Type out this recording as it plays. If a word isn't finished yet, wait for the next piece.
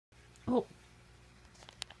Oh.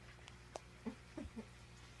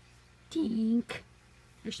 Tink.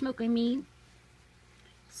 Or Smoke, I mean.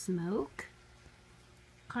 Smoke.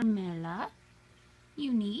 Carmela.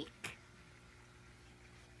 Unique.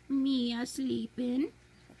 Mia sleeping.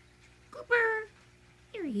 Cooper.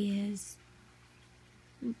 There he is.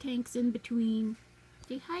 And Tank's in between.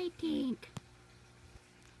 Say hi, Tank.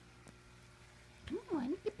 Come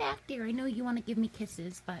on, get back there. I know you want to give me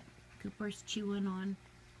kisses, but Cooper's chewing on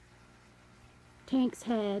Tank's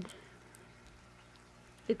head.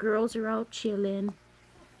 The girls are all chilling.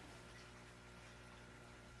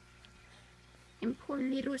 And poor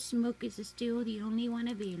little Smoke is still the only one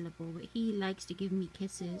available, but he likes to give me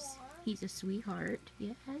kisses. He's a sweetheart,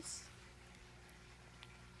 yes.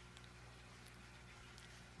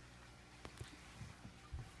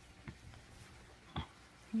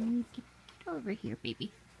 Get over here,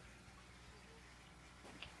 baby.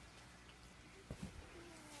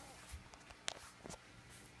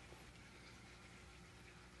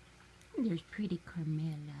 There's pretty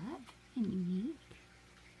Carmela and Unique.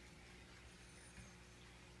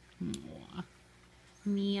 Aww.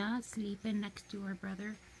 Mia sleeping next to her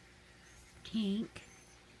brother Tank.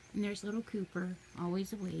 And there's little Cooper,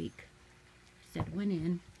 always awake. Settling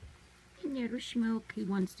in. And there's Smoke, who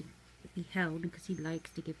wants to be held because he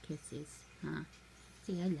likes to give kisses. Huh?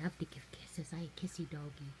 See, I love to give kisses. I a kissy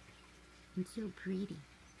doggy. And so pretty.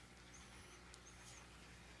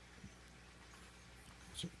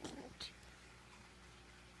 So cute.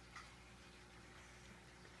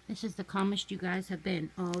 This is the calmest you guys have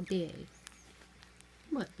been all day.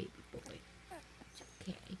 What, baby boy? It's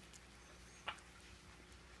okay.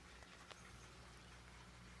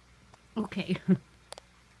 Okay.